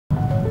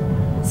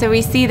So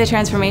we see the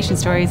transformation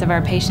stories of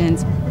our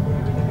patients.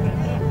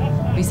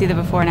 We see the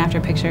before and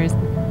after pictures.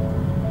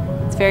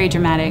 It's very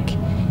dramatic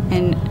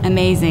and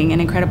amazing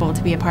and incredible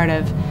to be a part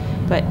of.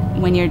 But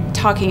when you're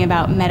talking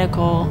about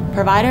medical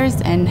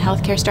providers and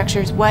healthcare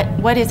structures,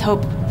 what is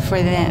hope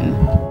for them?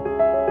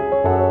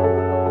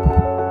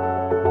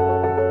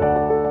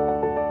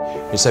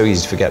 It's so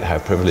easy to forget how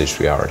privileged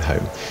we are at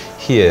home.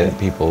 Here,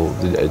 people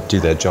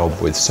do their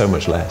job with so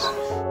much less.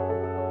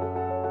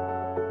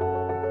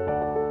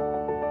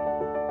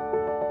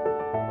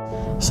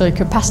 So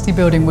capacity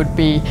building would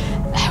be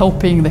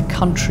helping the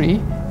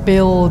country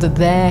build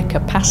their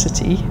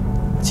capacity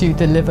to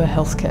deliver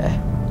healthcare.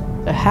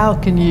 So how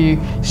can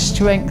you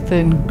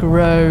strengthen,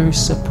 grow,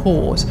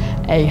 support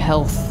a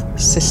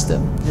health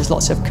system? There's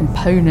lots of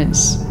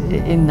components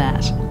in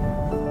that.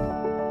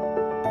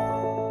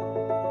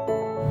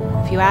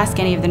 If you ask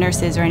any of the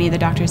nurses or any of the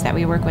doctors that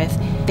we work with,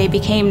 they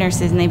became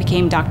nurses and they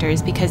became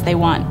doctors because they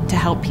want to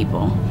help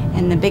people.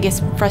 And the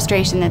biggest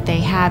frustration that they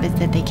have is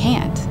that they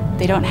can't.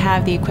 They don't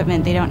have the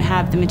equipment, they don't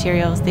have the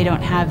materials, they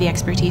don't have the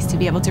expertise to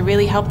be able to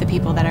really help the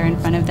people that are in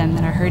front of them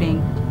that are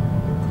hurting.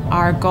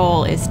 Our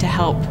goal is to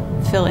help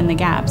fill in the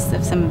gaps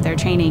of some of their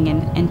training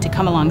and to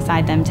come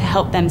alongside them to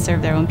help them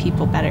serve their own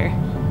people better.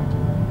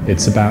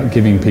 It's about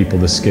giving people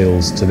the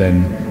skills to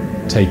then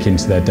take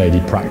into their daily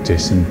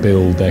practice and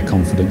build their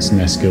confidence and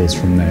their skills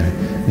from there.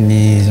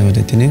 Ny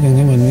zavatra teneniko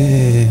angamba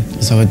hoe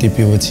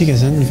zava-dehibe ho antsika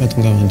zany ny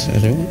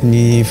fahatongavan'zareo.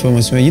 Ny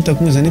formation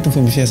hitako moa zany eto ny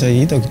fomba fiasa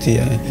hitako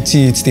dia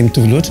tsy de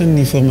mitovy loatra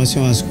ny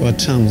formation azoko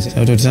hatramin'izay.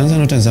 Zavatra ohatr'izany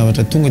zany ohatran'ny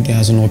zavatra tonga dia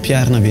azonao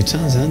ampiharina avy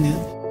hatrany zany.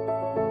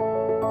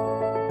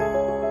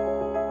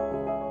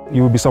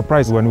 You will be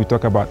surprised when we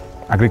talk about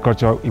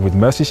agriculture with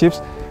mercy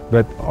ships,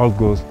 but all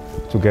goes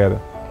together.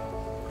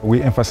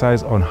 We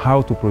emphasize on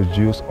how to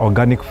produce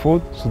organic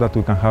food so that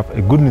we can have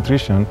a good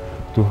nutrition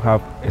to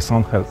have a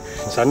sound health.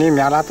 Zany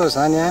miala ato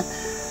zany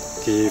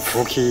dia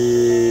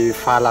voky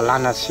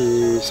fahalalana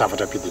sy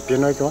zavatra be dia be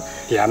anao eto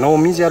dia anao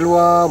mihitsy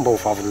aloha mba ho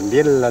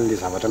vavolombelona le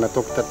zavatra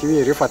nataoko taty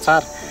hoe rehefa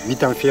tsara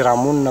hita amin'ny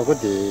fiarahamonina koa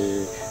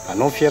dia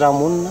anao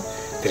fiarahamonina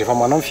dia rehefa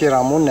manao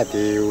fiarahamonina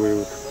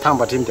dia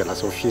tambatra iny dia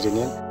lasa ho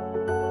firenena.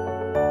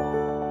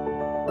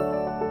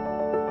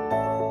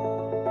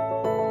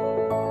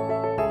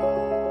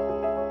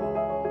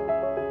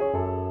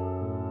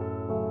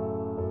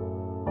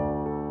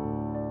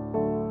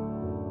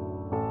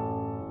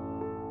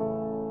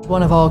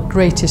 One of our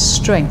greatest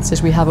strengths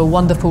is we have a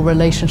wonderful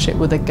relationship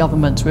with the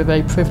government. We're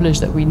very privileged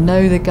that we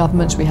know the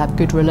governments, we have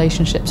good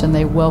relationships and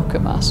they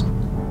welcome us.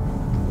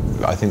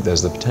 I think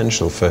there's the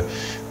potential for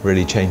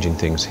really changing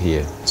things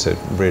here. It's a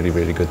really,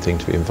 really good thing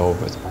to be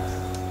involved with.